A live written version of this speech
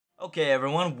Okay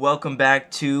everyone, welcome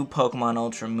back to Pokemon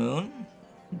Ultra Moon.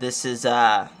 This is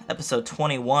episode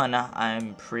 21,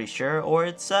 I'm pretty sure, or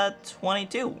it's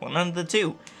 22, one of the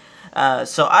two.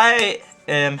 So I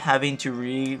am having to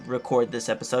re-record this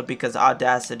episode because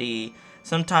Audacity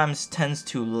sometimes tends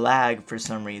to lag for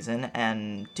some reason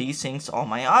and desyncs all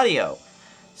my audio.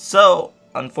 So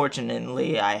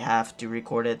unfortunately I have to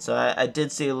record it. So I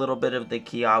did see a little bit of the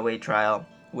Kiawe trial,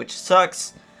 which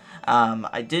sucks.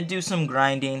 I did do some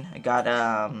grinding. I got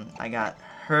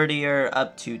Herdier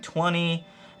up to 20,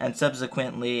 and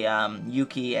subsequently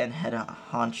Yuki and Head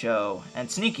Honcho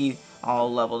and Sneaky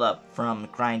all leveled up from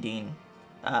grinding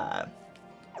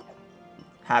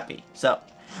happy. So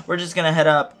we're just gonna head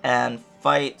up and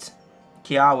fight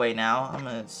Kiawe now. I'm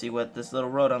gonna see what this little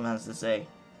Rotom has to say.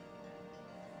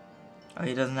 Oh,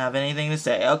 he doesn't have anything to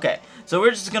say. Okay, so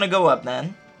we're just gonna go up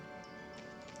then,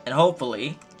 and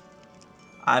hopefully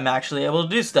I'm actually able to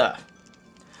do stuff.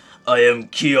 I am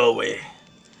Kiawe.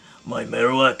 My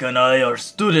Marowak and I are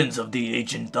students of the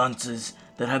ancient dances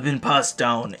that have been passed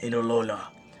down in Alola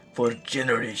for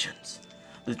generations.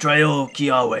 The trial of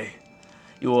Kiawe.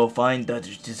 You will find that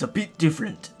it is a bit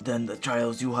different than the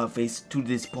trials you have faced to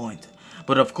this point.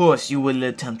 But of course you will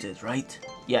attempt it, right?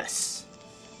 Yes.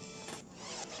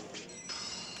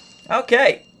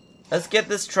 Okay, let's get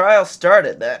this trial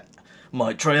started then.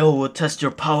 My trial will test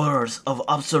your powers of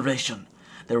observation.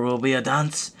 There will be a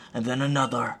dance and then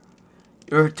another.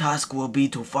 Your task will be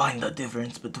to find the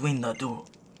difference between the two.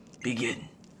 Begin.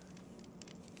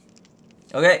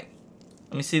 Okay,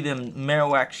 let me see them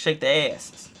Marowak shake the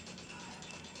asses.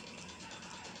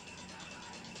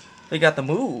 They got the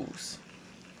moves.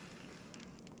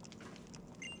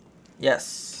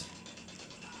 Yes.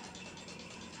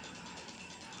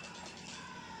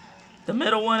 The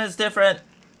middle one is different.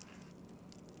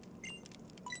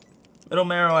 Middle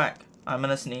Marowak. I'm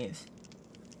gonna sneeze.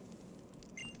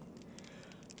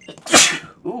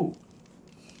 Ooh.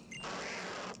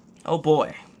 Oh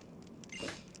boy.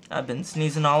 I've been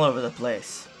sneezing all over the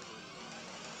place.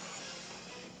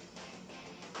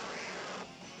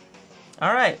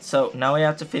 Alright, so now we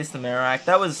have to face the Marowak.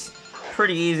 That was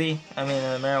pretty easy. I mean,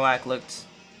 the Marowak looked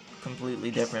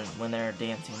completely different when they were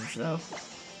dancing, so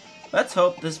let's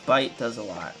hope this bite does a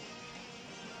lot.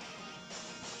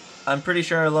 I'm pretty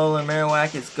sure Alola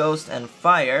Marowak is Ghost and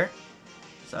Fire,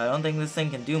 so I don't think this thing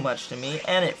can do much to me.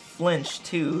 And it flinched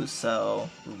too, so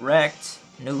wrecked,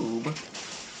 noob.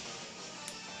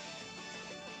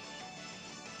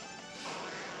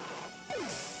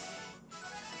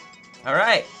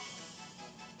 Alright.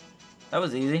 That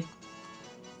was easy.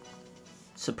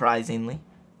 Surprisingly.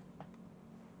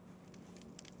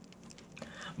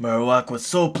 Marowak was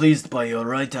so pleased by your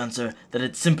right answer that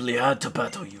it simply had to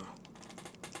battle you.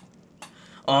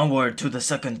 Onward to the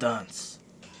second dance.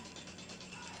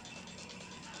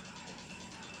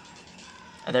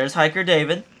 There's Hiker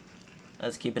David.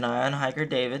 Let's keep an eye on Hiker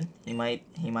David. He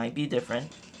might be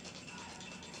different.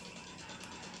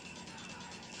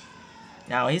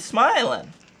 Now he's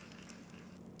smiling.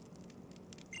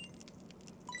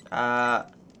 Oh,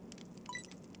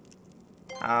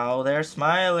 they're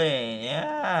smiling.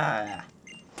 Yeah.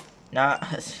 Now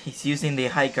he's using the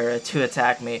Hiker to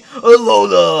attack me.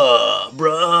 Alola,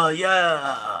 bruh,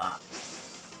 yeah.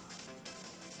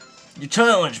 You're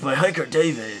challenged by Hiker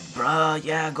David, bruh,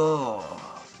 yeah, go.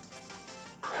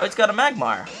 Oh, it's got a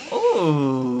Magmar.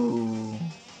 Ooh.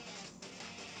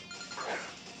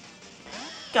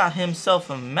 Got himself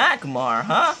a Magmar,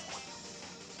 huh?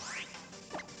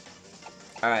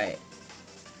 Alright.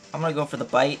 I'm gonna go for the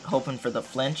bite, hoping for the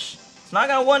flinch. It's not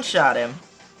gonna one-shot him.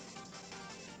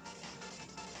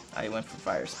 Oh, he went for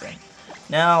Fire Spin.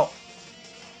 Now,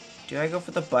 do I go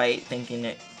for the bite, thinking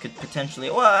it could potentially...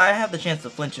 Well, I have the chance to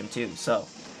flinch him too, so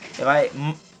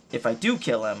if I do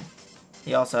kill him,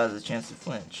 he also has a chance to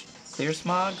flinch. Clear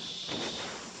Smog?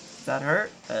 Does that hurt?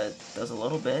 It does a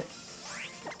little bit.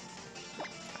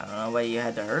 I don't know why you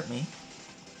had to hurt me.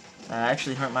 That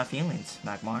actually hurt my feelings,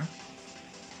 Magmar.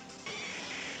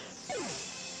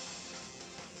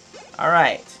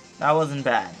 Alright, that wasn't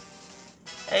bad.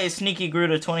 Hey, Sneaky grew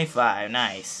to 25.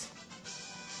 Nice.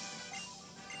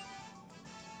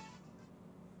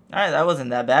 Alright, that wasn't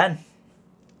that bad.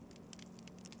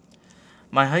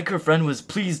 My hiker friend was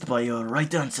pleased by your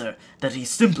right answer that he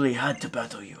simply had to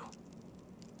battle you.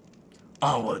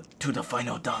 Onward to the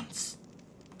final dance.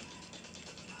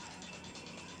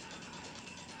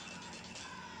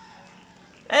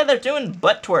 Hey, they're doing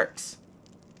butt twerks.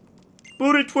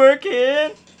 Booty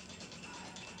twerking!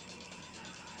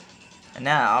 And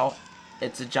now,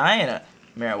 it's a giant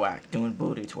Marowak doing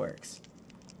booty twerks.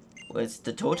 Well, it's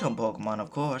the totem Pokemon,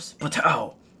 of course. But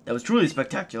how? That was truly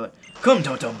spectacular. Come,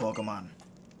 Totem Pokemon.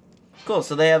 Cool,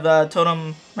 so they have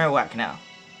Totem Marowak now,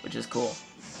 which is cool.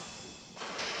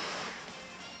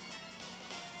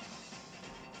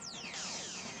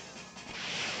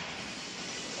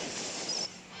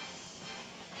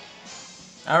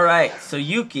 Alright, so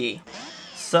Yuki.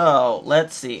 So,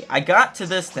 let's see. I got to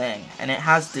this thing, and it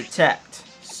has Detect.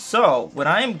 So, what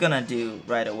I'm gonna do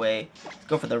right away is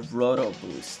go for the Roto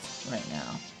Boost right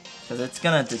now. Because it's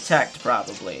gonna Detect,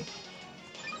 probably.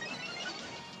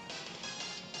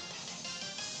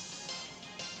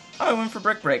 Oh, I went for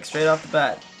Brick Break straight off the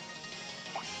bat.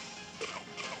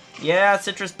 Yeah,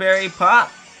 Citrus Berry,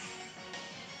 pop!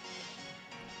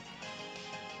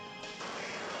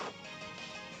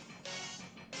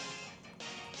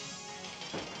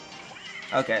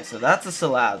 Okay, so that's a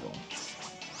Salazzle.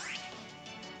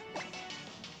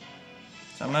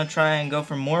 So I'm gonna try and go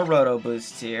for more Roto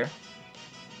Boosts here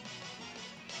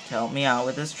to help me out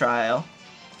with this trial.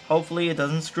 Hopefully it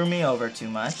doesn't screw me over too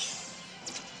much.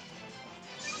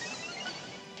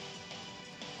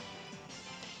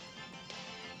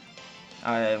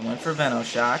 I went for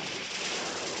Venoshock.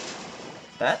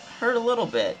 That hurt a little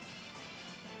bit.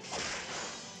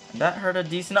 That hurt a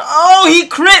decent... Oh, he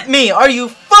crit me! Are you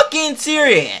fucking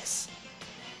serious?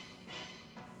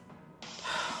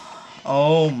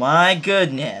 Oh my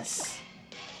goodness.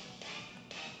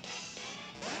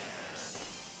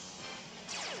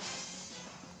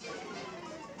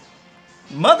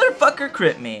 Motherfucker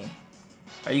crit me.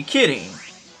 Are you kidding?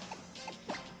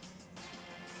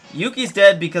 Yuki's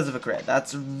dead because of a crit.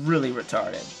 That's really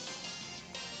retarded.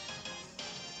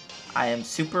 I am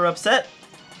super upset.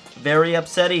 Very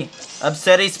upsetty.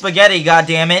 Upsetty spaghetti,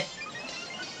 goddammit.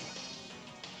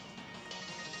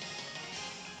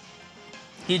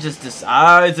 He just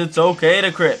decides it's okay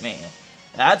to crit me.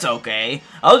 That's okay.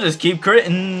 I'll just keep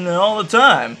critting all the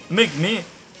time. Make me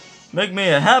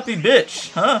a happy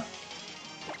bitch, huh?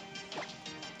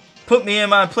 Put me in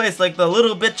my place like the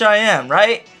little bitch I am,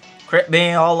 right? Crit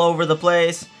me all over the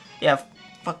place. Yeah,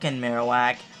 fucking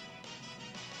Marowak.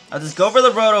 I'll just go for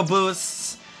the Roto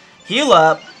Boosts. Heal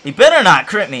up. He better not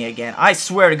crit me again. I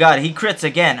swear to God, he crits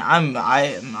again.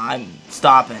 I'm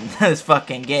stopping this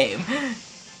fucking game.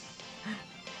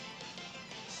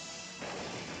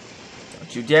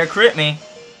 Don't you dare crit me.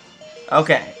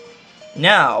 Okay.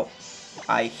 Now,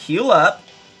 I heal up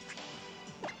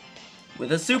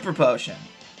with a Super Potion.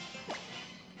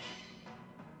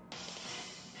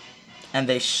 And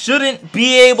they shouldn't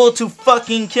be able to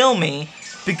fucking kill me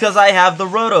because I have the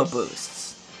Roto Boosts.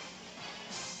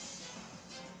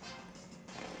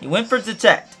 He went for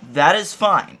Detect. That is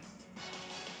fine.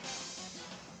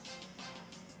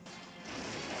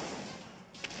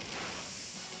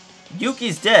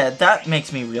 Yuki's dead. That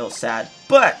makes me real sad.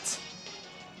 But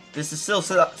this is still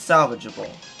salvageable.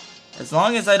 As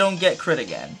long as I don't get crit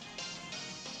again.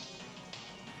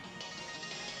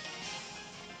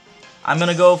 I'm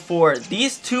gonna go for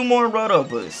these 2 more Roto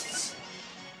Boosts.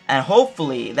 And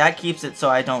hopefully that keeps it so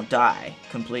I don't die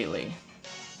completely.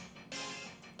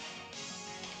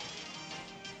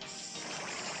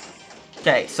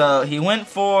 Okay, so he went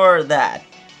for that.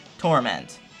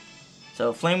 Torment.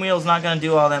 So Flame Wheel's not gonna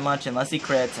do all that much unless he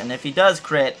crits. And if he does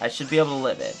crit, I should be able to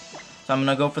live it. So I'm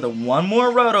gonna go for the 1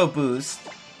 more Roto Boost.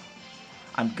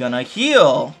 I'm gonna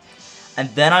heal. And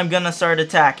then I'm gonna start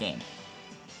attacking.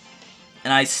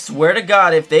 And I swear to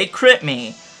God, if they crit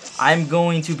me, I'm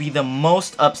going to be the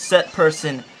most upset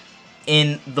person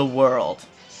in the world.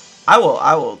 I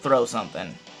will throw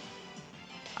something.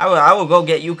 I will go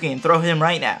get Yuki and throw him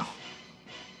right now.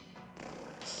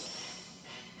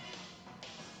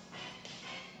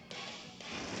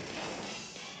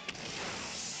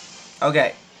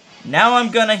 Okay, now I'm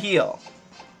gonna heal.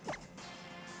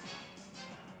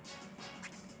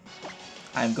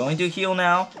 I'm going to heal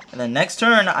now, and then next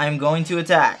turn, I'm going to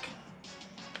attack.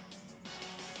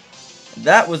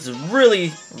 That was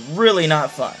really, really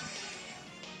not fun.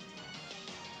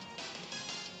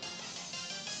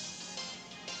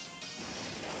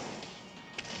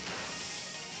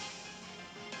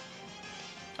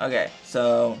 Okay,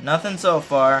 so nothing so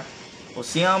far. We'll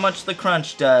see how much the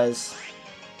crunch does.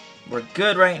 We're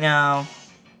good right now.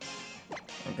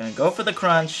 We're gonna go for the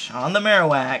crunch on the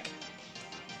Marowak.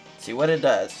 See what it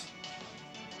does.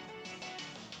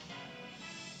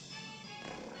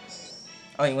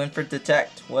 Oh, he went for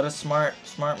Detect. What a smart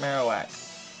Marowak.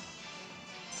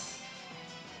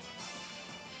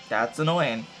 That's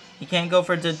annoying. He can't go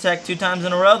for Detect 2 times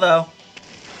in a row, though.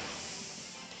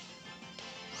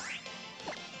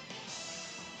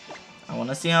 I want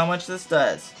to see how much this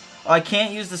does. Oh, I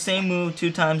can't use the same move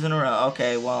 2 times in a row.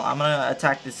 Okay, well, I'm going to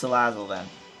attack this Salazzle then.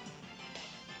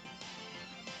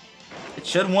 It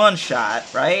should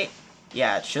one-shot, right?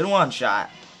 Yeah, it should one-shot.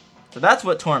 So that's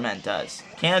what Torment does.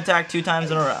 Can't attack 2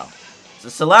 times in a row. So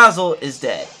Salazzle is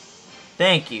dead.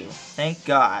 Thank you. Thank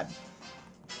God.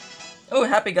 Oh,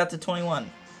 Happy got to 21.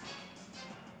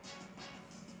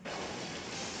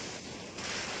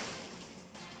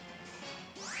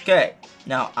 Okay,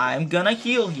 now I'm gonna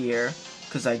heal here,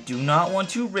 because I do not want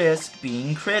to risk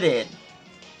being critted.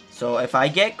 So if I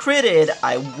get critted,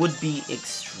 I would be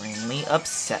extremely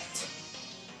upset.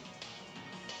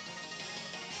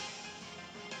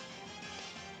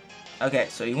 Okay,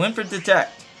 so he went for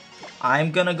Detect.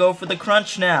 I'm gonna go for the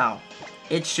Crunch now.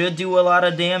 It should do a lot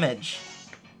of damage.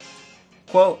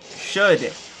 Quote,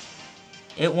 should.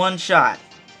 It one-shot.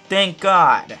 Thank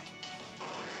God.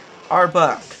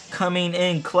 Arbok coming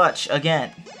in clutch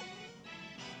again.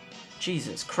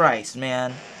 Jesus Christ,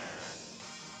 man.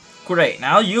 Great,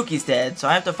 now Yuki's dead, so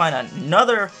I have to find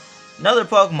another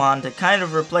Pokemon to kind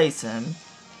of replace him.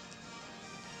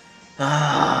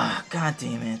 Ah, God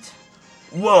damn it.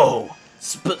 Whoa!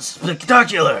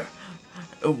 Spectacular!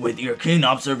 With your keen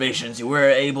observations, you were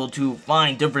able to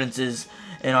find differences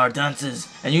in our dances,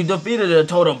 and you defeated a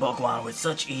totem Pokemon with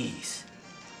such ease.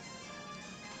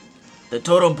 The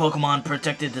totem Pokemon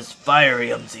protected this fiery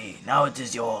MZ. Now it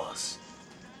is yours.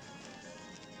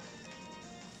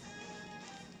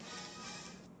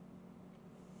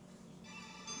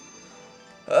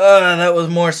 That was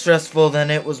more stressful than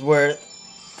it was worth.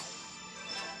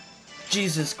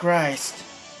 Jesus Christ.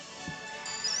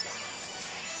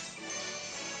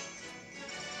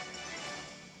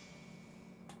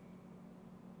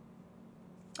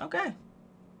 Okay.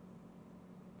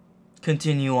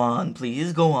 Continue on,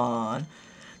 please. Go on.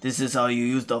 This is how you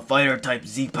use the Fire-type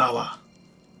Z-Power.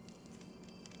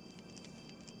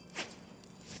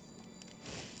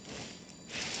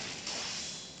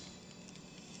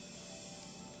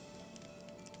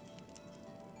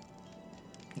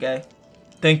 Okay.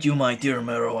 Thank you, my dear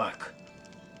Marowak.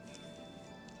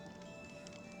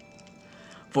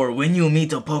 For when you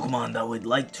meet a Pokemon that would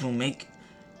like to make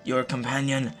your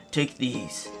companion, take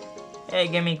these. Hey,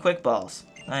 give me quick balls.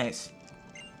 Nice.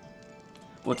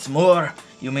 What's more,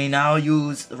 you may now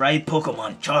use the right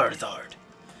Pokemon, Charizard.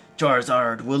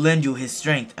 Charizard will lend you his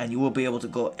strength, and you will be able to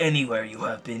go anywhere you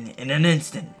have been in an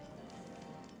instant.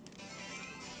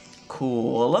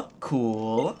 Cool,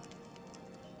 cool.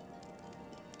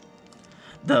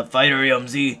 The Fightarium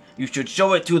Z, you should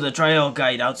show it to the trial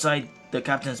guide outside the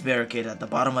captain's barricade at the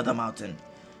bottom of the mountain.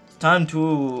 It's time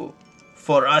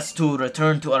for us to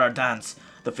return to our dance,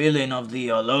 the feeling of the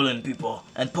Alolan people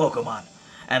and Pokemon,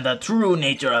 and the true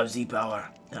nature of Z-Power.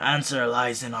 The answer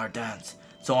lies in our dance,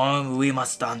 so we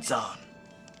must dance on.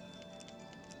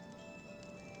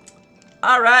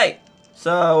 Alright,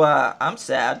 so I'm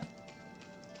sad.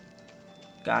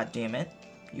 God damn it.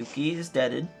 Yuki is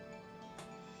deaded.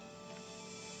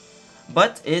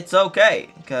 But it's okay,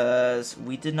 because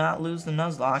we did not lose the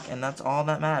Nuzlocke, and that's all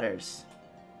that matters.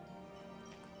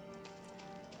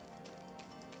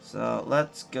 So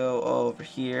let's go over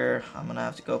here. I'm going to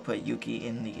have to go put Yuki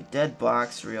in the dead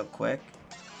box real quick.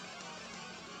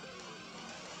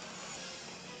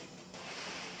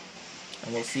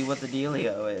 And we'll see what the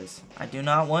dealio is. I do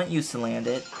not want you to land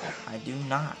it. I do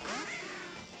not.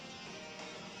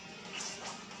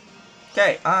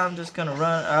 Okay, I'm just gonna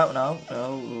run. Oh, no.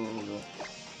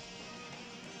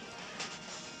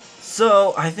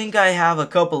 So, I think I have a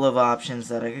couple of options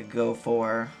that I could go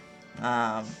for.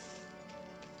 I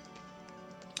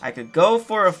could go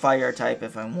for a fire type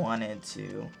if I wanted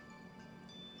to.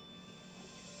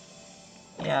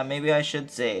 Yeah, maybe I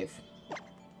should save.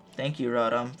 Thank you,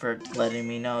 Rotom, for letting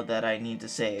me know that I need to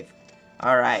save.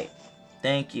 Alright,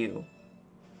 thank you.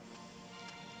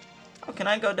 Oh, can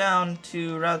I go down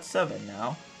to Route 7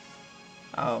 now?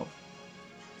 Oh.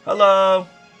 Hello!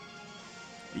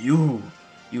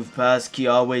 You've passed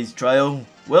Kiawe's trial?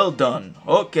 Well done.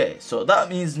 Okay, so that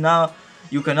means now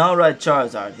you can now ride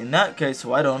Charizard. In that case,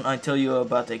 why don't I tell you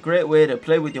about a great way to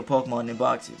play with your Pokemon in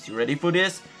boxes. You ready for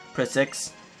this? Press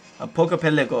X. A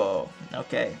Pokepelago.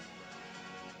 Okay.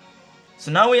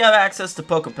 So now we have access to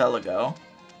Pokepelago,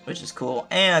 which is cool.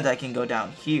 And I can go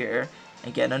down here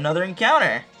and get another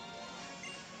encounter.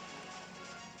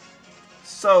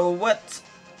 So what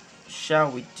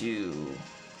shall we do?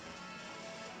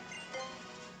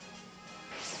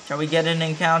 Shall we get an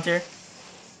encounter?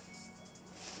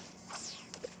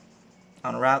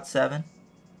 On Route 7?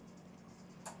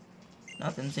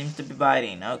 Nothing seems to be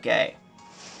biting. Okay.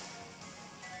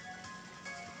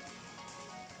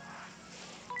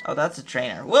 Oh, that's a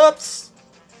trainer. Whoops!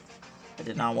 I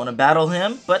did not want to battle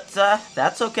him, but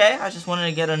that's okay. I just wanted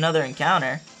to get another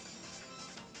encounter.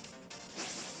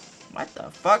 What the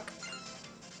fuck?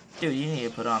 Dude, you need to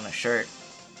put on a shirt.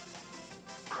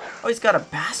 Oh, he's got a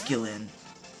basculin.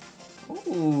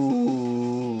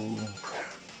 Ooh.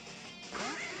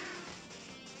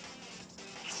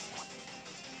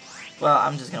 Well,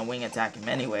 I'm just gonna wing attack him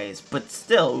anyways, but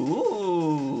still,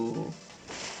 ooh.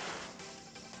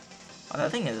 Oh,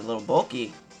 that thing is a little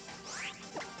bulky.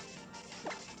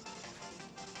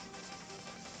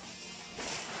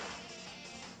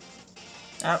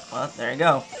 Oh, well, there you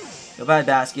go. Goodbye,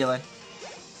 basculin.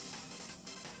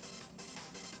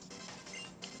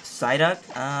 Psyduck?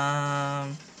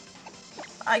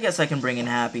 I guess I can bring in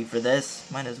Happy for this.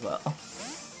 Might as well.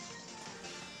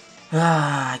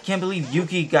 I can't believe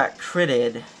Yuki got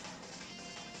critted.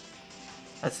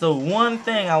 That's the one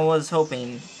thing I was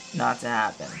hoping not to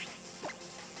happen.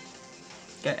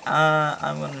 Okay,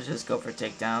 I'm gonna just go for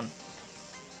takedown.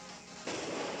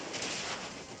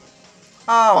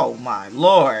 Oh my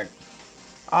lord.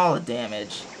 All the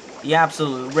damage. The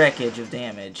absolute wreckage of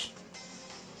damage.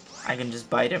 I can just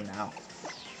bite him now.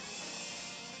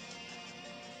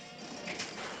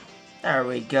 There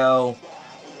we go.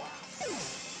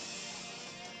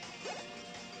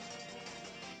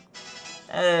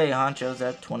 Hey, Honcho's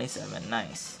at 27.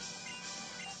 Nice.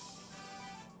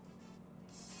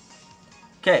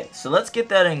 Okay, so let's get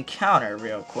that encounter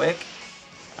real quick.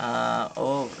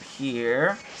 Over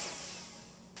here.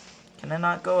 Can I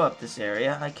not go up this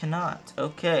area? I cannot.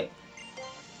 Okay.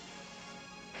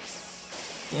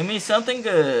 Give me something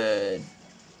good.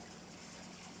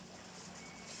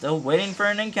 Still waiting for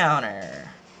an encounter.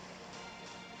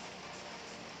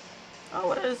 Oh,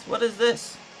 what is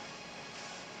this?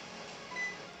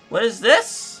 What is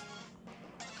this?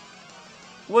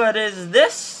 What is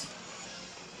this?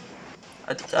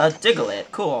 A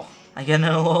Diglett. Cool. I get an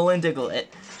Alolan Diglett.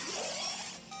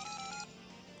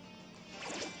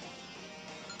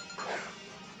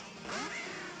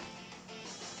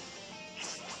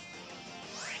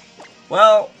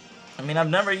 Well, I mean, I've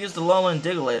never used Alolan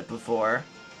Diglett before.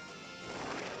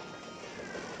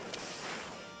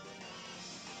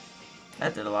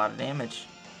 That did a lot of damage.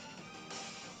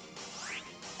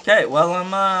 Okay, well, I'm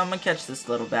gonna catch this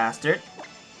little bastard.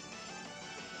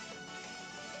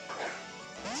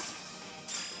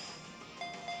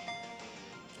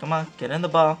 Come on, get in the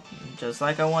ball, just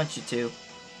like I want you to.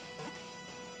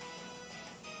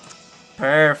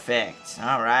 Perfect.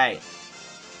 All right.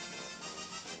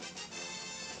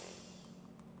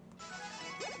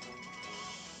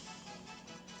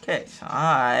 Okay, so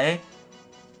I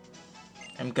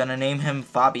am gonna name him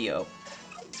Fabio.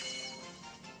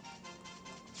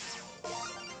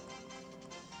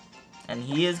 And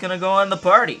he is gonna go on the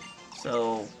party.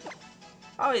 So,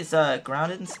 oh, he's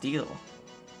grounded in steel.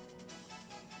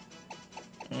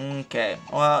 Okay,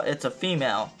 well, it's a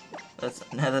female.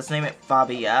 Let's name it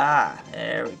Fabia.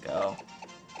 There we go.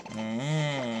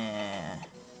 Yeah.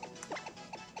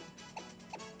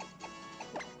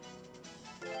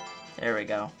 There we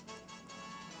go.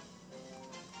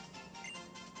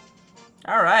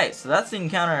 Alright, so that's the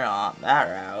encounter on that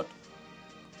route.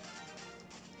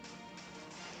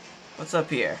 What's up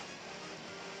here?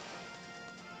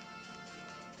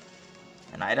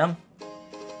 An item?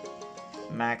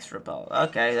 Max Repel.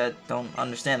 Okay, I don't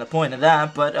understand the point of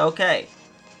that, but okay.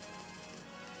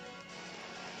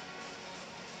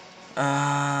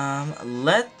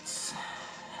 Let's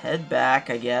head back,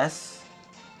 I guess.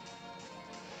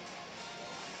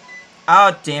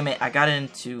 Oh, damn it. I got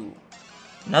into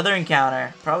another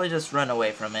encounter. Probably just run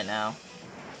away from it now.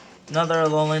 Another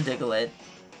Alolan Diglett.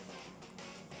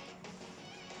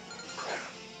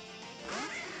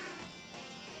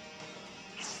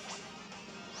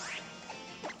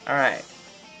 Alright.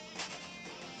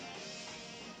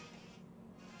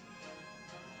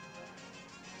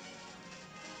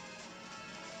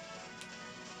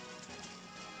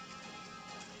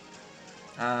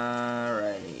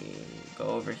 Alrighty. Go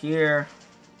over here.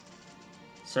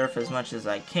 Surf as much as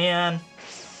I can.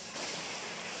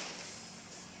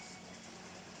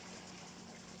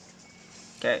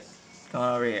 Okay. Going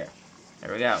over here.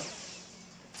 There we go.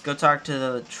 Let's go talk to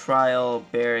the trial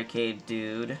barricade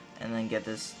dude and then get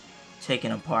this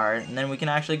taken apart, and then we can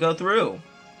actually go through.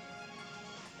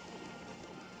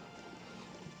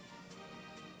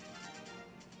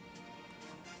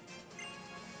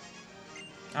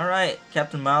 Alright,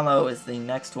 Captain Mallow is the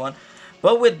next one.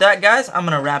 But with that, guys, I'm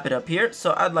going to wrap it up here.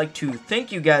 So I'd like to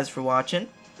thank you guys for watching.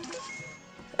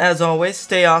 As always,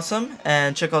 stay awesome,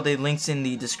 and check out the links in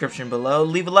the description below.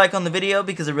 Leave a like on the video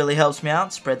because it really helps me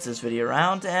out, spreads this video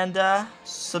around, and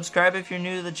subscribe if you're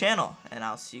new to the channel. And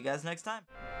I'll see you guys next time.